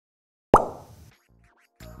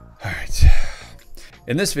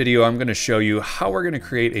In this video, I'm going to show you how we're going to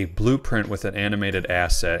create a blueprint with an animated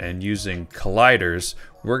asset, and using colliders,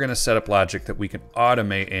 we're going to set up logic that we can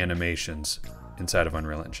automate animations inside of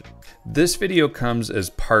Unreal Engine. This video comes as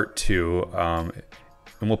part 2, and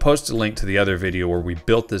we'll post a link to the other video where we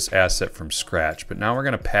built this asset from scratch, but now we're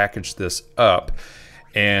going to package this up.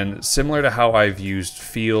 And similar to how I've used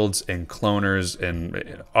fields and cloners and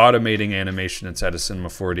automating animation inside of Cinema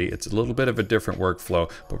 4D, it's a little bit of a different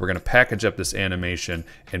workflow, but we're going to package up this animation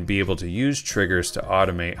and be able to use triggers to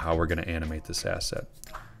automate how we're going to animate this asset.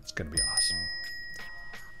 It's going to be awesome.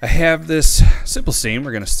 I have this simple scene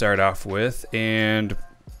we're going to start off with, and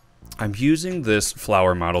I'm using this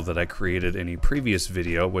flower model that I created in a previous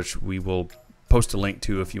video, which we will post a link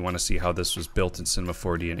to if you want to see how this was built in Cinema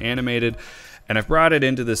 4D and animated. And I've brought it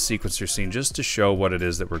into this sequencer scene just to show what it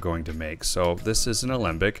is that we're going to make. So this is an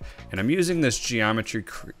alembic, and I'm using this geometry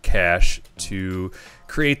cache to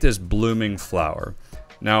create this blooming flower.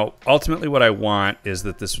 Now, ultimately what I want is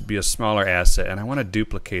that this would be a smaller asset, and I want to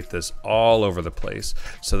duplicate this all over the place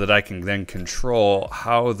so that I can then control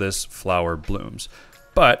how this flower blooms.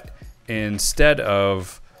 But instead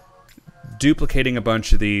of duplicating a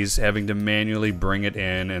bunch of these, having to manually bring it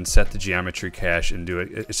in and set the geometry cache and do it,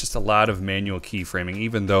 it's just a lot of manual keyframing,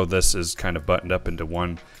 even though this is kind of buttoned up into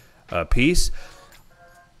one piece.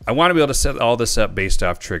 I want to be able to set all this up based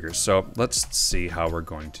off triggers. So let's see how we're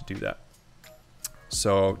going to do that.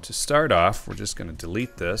 So to start off, we're just going to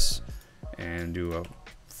delete this and do a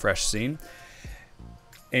fresh scene.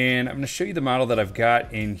 And I'm going to show you the model that I've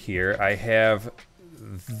got in here. I have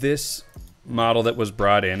this model that was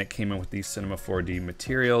brought in. It came in with these Cinema 4D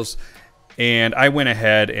materials, and I went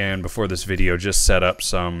ahead and before this video just set up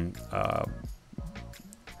some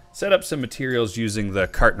materials using the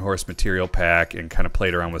Cart and Horse material pack and kind of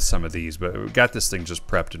played around with some of these, but we got this thing just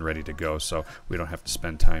prepped and ready to go, so we don't have to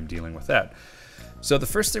spend time dealing with that. So the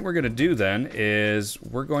first thing we're going to do then is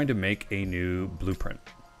we're going to make a new blueprint.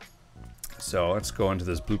 So let's go into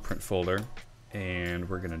this blueprint folder, and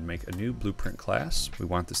we're going to make a new blueprint class. We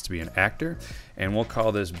want this to be an actor, and we'll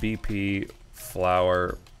call this BP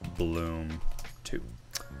Flower Bloom 2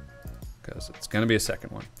 because it's going to be a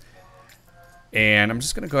second one. And I'm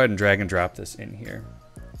just going to go ahead and drag and drop this in here.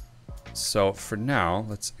 So for now,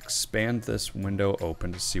 let's expand this window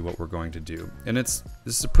open to see what we're going to do. And this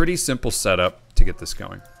is a pretty simple setup to get this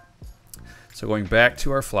going. So going back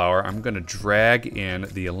to our flower, I'm going to drag in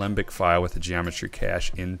the alembic file with the geometry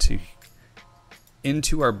cache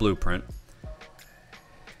into our blueprint,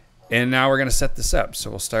 and now we're going to set this up.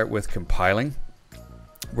 So we'll start with compiling.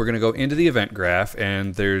 We're going to go into the event graph,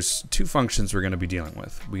 and there's two functions we're going to be dealing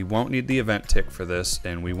with. We won't need the event tick for this,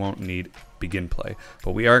 and we won't need begin play,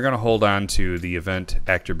 but we are going to hold on to the event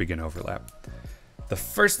actor begin overlap. The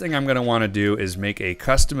first thing I'm going to want to do is make a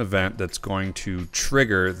custom event that's going to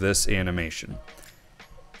trigger this animation.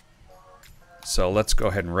 So let's go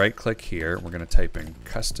ahead and right click here. We're going to type in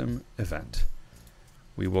custom event.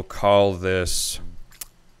 We will call this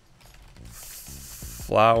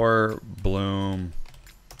flower bloom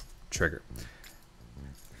trigger.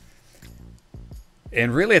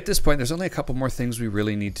 And really at this point, there's only a couple more things we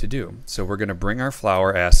really need to do. So we're going to bring our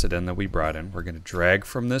flower asset in that we brought in. We're going to drag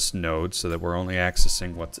from this node so that we're only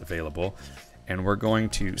accessing what's available. And we're going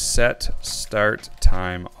to set start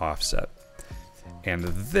time offset. And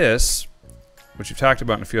this, which we've talked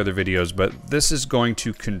about in a few other videos, but this is going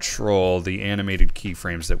to control the animated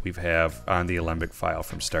keyframes that we have on the alembic file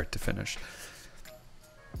from start to finish.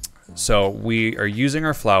 So we are using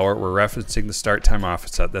our flower, we're referencing the start time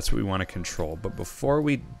offset, that's what we want to control. But before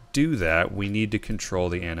we do that, we need to control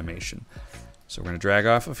the animation. So we're going to drag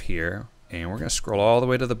off of here, and we're going to scroll all the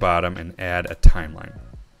way to the bottom and add a timeline.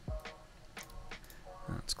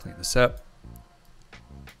 Let's clean this up.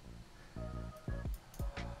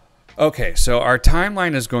 Okay, so our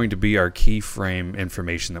timeline is going to be our keyframe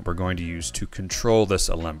information that we're going to use to control this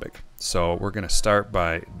alembic. So we're going to start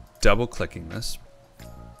by double clicking this.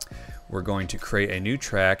 We're going to create a new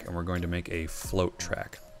track, and we're going to make a float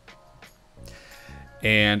track.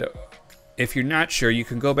 And if you're not sure, you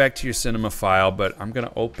can go back to your cinema file, but I'm going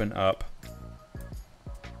to open up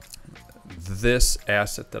this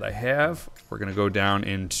asset that I have. We're going to go down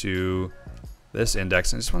into this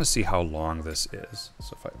index, and I just want to see how long this is.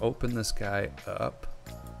 So if I open this guy up,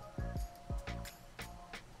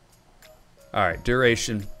 all right,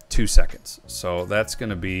 duration 2 seconds. So that's going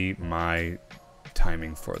to be my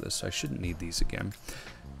timing for this. I shouldn't need these again.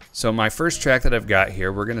 So my first track that I've got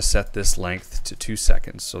here, we're going to set this length to 2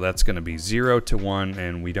 seconds. So that's going to be 0 to 1,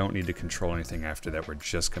 and we don't need to control anything after that. We're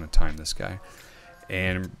just going to time this guy.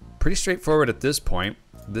 And pretty straightforward at this point.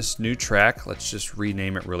 this new track, let's just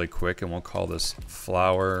rename it really quick, and we'll call this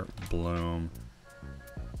Flower Bloom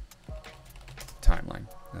Timeline.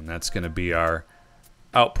 And that's going to be our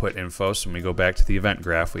output info. So when we go back to the event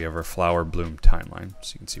graph, we have our Flower Bloom Timeline.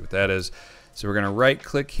 So you can see what that is. So we're going to right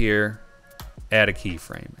click here, add a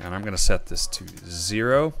keyframe, and I'm going to set this to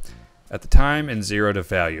 0 at the time and 0 to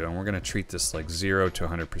value, and we're going to treat this like 0 to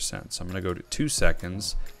 100%. So I'm going to go to 2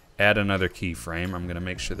 seconds, add another keyframe. I'm going to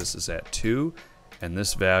make sure this is at 2 and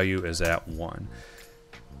this value is at 1.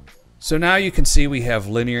 So now you can see we have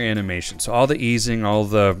linear animation. So all the easing, all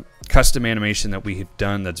the custom animation that we have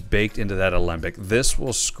done that's baked into that Alembic, this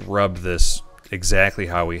will scrub this exactly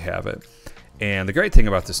how we have it. And the great thing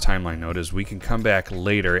about this timeline node is we can come back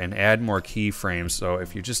later and add more keyframes. So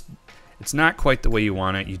if you just, it's not quite the way you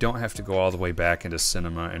want it, you don't have to go all the way back into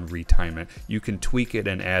Cinema and retime it. You can tweak it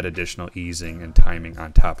and add additional easing and timing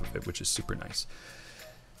on top of it, which is super nice.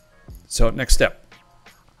 So next step.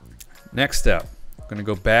 I'm going to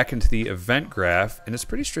go back into the event graph, and it's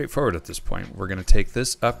pretty straightforward at this point. We're going to take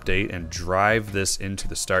this update and drive this into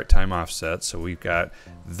the start time offset. So we've got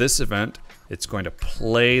this event. It's going to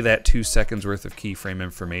play that 2 seconds worth of keyframe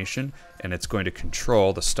information, and it's going to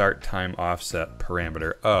control the start time offset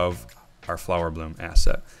parameter of our Flower Bloom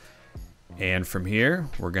asset. And from here,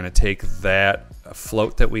 we're going to take that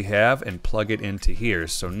float that we have and plug it into here.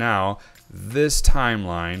 So now this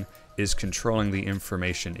timeline is controlling the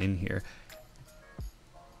information in here.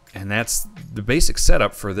 And that's the basic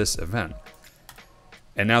setup for this event.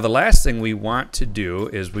 And now the last thing we want to do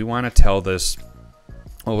is we want to tell this,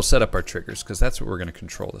 well, we'll set up our triggers because that's what we're going to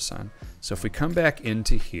control this on. So if we come back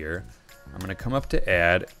into here, I'm going to come up to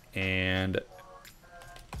add, and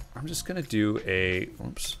I'm just going to do a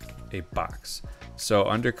box. So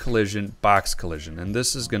under collision, box collision, and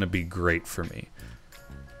this is going to be great for me.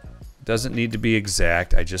 It doesn't need to be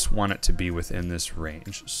exact, I just want it to be within this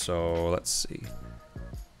range. So let's see.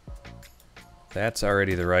 That's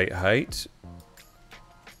already the right height.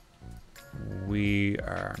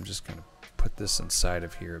 I'm just going to put this inside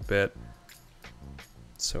of here a bit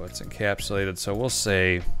so it's encapsulated. So we'll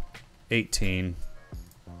say 18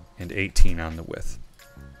 and 18 on the width.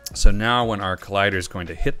 So now when our collider is going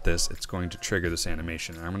to hit this, it's going to trigger this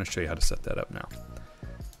animation. And I'm going to show you how to set that up now.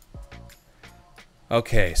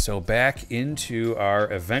 Okay, so back into our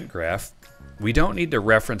event graph. We don't need to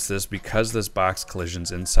reference this because this box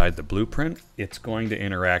collision's inside the blueprint. It's going to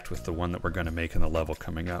interact with the one that we're going to make in the level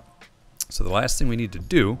coming up. So the last thing we need to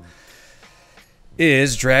do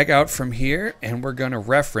is drag out from here, and we're going to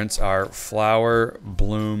reference our Flower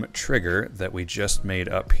Bloom trigger that we just made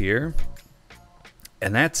up here.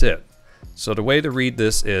 And that's it. So the way to read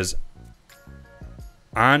this is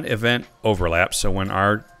on event overlap. So when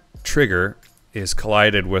our trigger is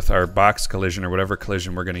collided with our box collision or whatever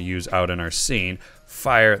collision we're going to use out in our scene,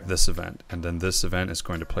 fire this event. And then this event is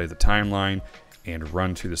going to play the timeline and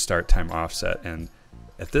run through the start time offset. And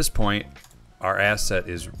at this point, our asset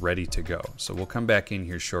is ready to go. So we'll come back in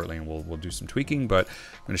here shortly and we'll do some tweaking, but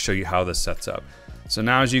I'm going to show you how this sets up. So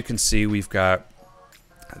now as you can see, we've got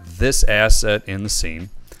this asset in the scene,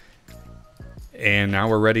 and now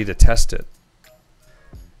we're ready to test it.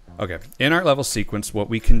 Okay, in our level sequence, what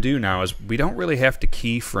we can do now is we don't really have to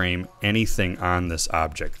keyframe anything on this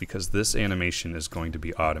object because this animation is going to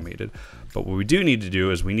be automated. But what we do need to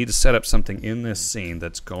do is we need to set up something in this scene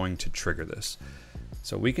that's going to trigger this.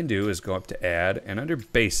 So what we can do is go up to add, and under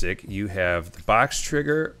basic, you have the box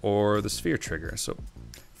trigger or the sphere trigger. So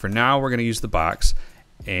for now, we're going to use the box,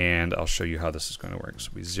 and I'll show you how this is going to work.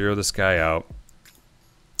 So we zero this guy out.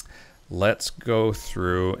 Let's go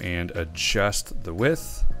through and adjust the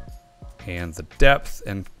width and the depth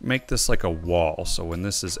and make this like a wall. So when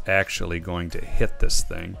this is actually going to hit this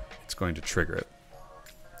thing, it's going to trigger it.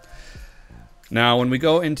 Now when we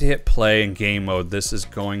go into hit play in game mode, this is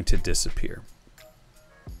going to disappear.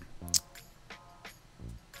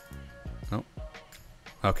 Oh,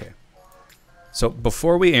 okay. So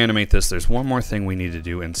before we animate this, there's one more thing we need to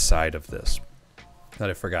do inside of this that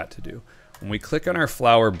I forgot to do. When we click on our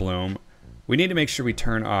Flower Bloom, we need to make sure we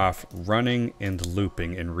turn off running and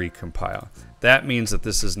looping in recompile. That means that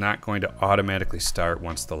this is not going to automatically start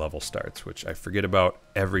once the level starts, which I forget about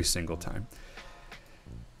every single time.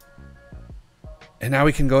 And now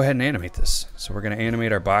we can go ahead and animate this. So we're going to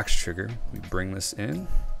animate our box trigger. We bring this in.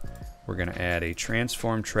 We're going to add a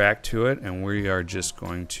transform track to it, and we are just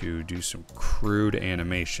going to do some crude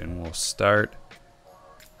animation. We'll start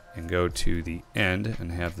and go to the end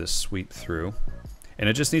and have this sweep through. And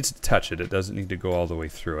it just needs to touch it. It doesn't need to go all the way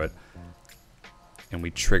through it. And we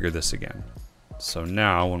trigger this again. So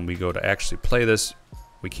now when we go to actually play this,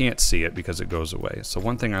 we can't see it because it goes away. So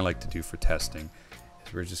one thing I like to do for testing is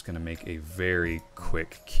we're just going to make a very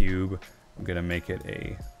quick cube. I'm going to make it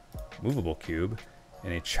a movable cube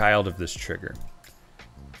and a child of this trigger.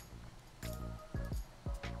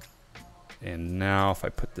 And now if I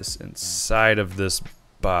put this inside of this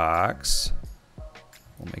box,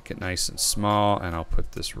 we'll make it nice and small, and I'll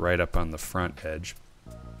put this right up on the front edge.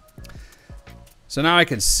 So now I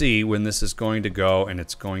can see when this is going to go and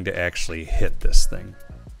it's going to actually hit this thing.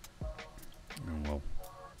 And we'll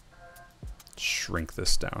shrink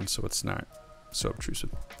this down so it's not so obtrusive.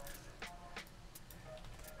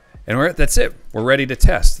 And that's it. We're ready to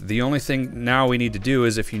test. The only thing now we need to do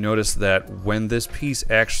is, if you notice that when this piece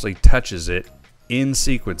actually touches it in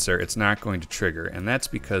sequencer, it's not going to trigger. And that's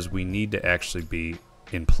because we need to actually be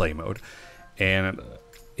in play mode. And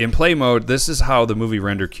in play mode, this is how the movie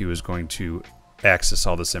render queue is going to access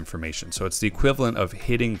all this information. So it's the equivalent of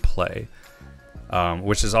hitting play,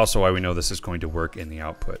 which is also why we know this is going to work in the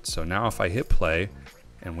output. So now if I hit play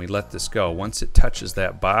and we let this go, once it touches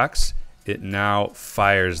that box, it now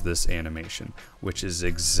fires this animation, which is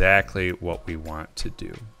exactly what we want to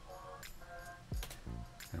do.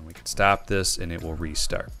 And we can stop this and it will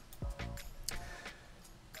restart.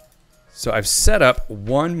 So I've set up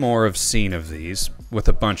one more scene of these with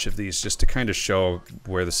a bunch of these just to kind of show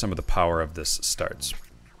where some of the power of this starts.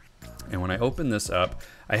 And when I open this up,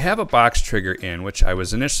 I have a box trigger in, which I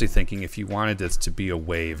was initially thinking if you wanted this to be a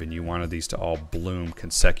wave and you wanted these to all bloom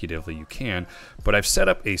consecutively, you can. But I've set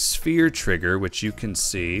up a sphere trigger, which you can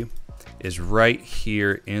see is right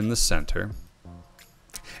here in the center.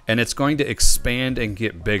 And it's going to expand and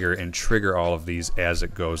get bigger and trigger all of these as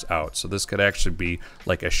it goes out. So this could actually be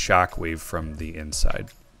like a shock wave from the inside.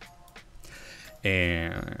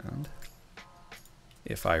 And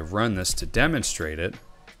if I run this to demonstrate it,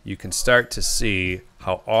 you can start to see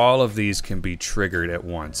how all of these can be triggered at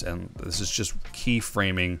once. And this is just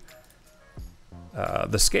keyframing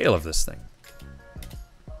the scale of this thing.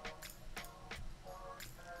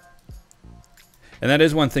 And that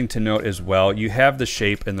is one thing to note as well. You have the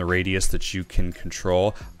shape and the radius that you can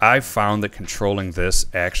control. I've found that controlling this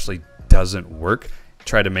actually doesn't work.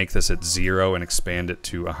 Try to make this at 0 and expand it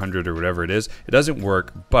to 100 or whatever it is. It doesn't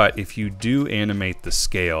work, but if you do animate the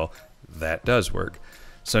scale, that does work.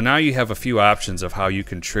 So now you have a few options of how you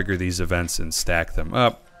can trigger these events and stack them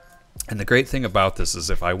up. And the great thing about this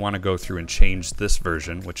is if I want to go through and change this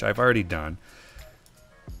version, which I've already done.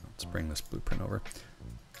 Let's bring this blueprint over.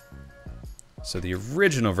 So the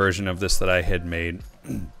original version of this that I had made,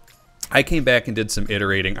 I came back and did some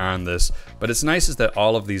iterating on this, but it's nice is that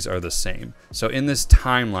all of these are the same. So in this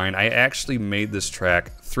timeline, I actually made this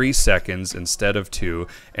track 3 seconds instead of 2,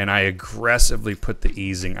 and I aggressively put the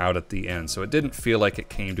easing out at the end. So it didn't feel like it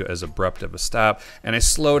came to as abrupt of a stop, and I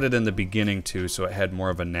slowed it in the beginning too, so it had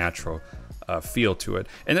more of a natural feel to it.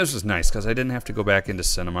 And this was nice because I didn't have to go back into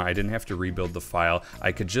Cinema. I didn't have to rebuild the file.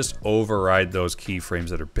 I could just override those keyframes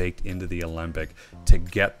that are baked into the Alembic to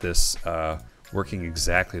get this working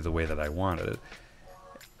exactly the way that I wanted it.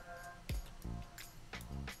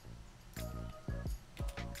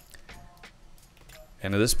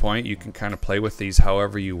 And at this point, you can kind of play with these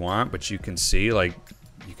however you want, but you can see, like,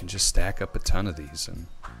 you can just stack up a ton of these, and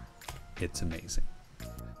it's amazing.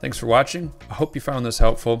 Thanks for watching. I hope you found this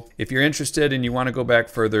helpful. If you're interested and you want to go back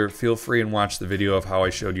further, feel free and watch the video of how I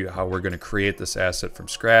showed you how we're going to create this asset from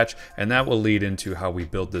scratch, and that will lead into how we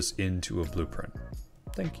build this into a blueprint.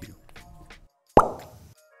 Thank you.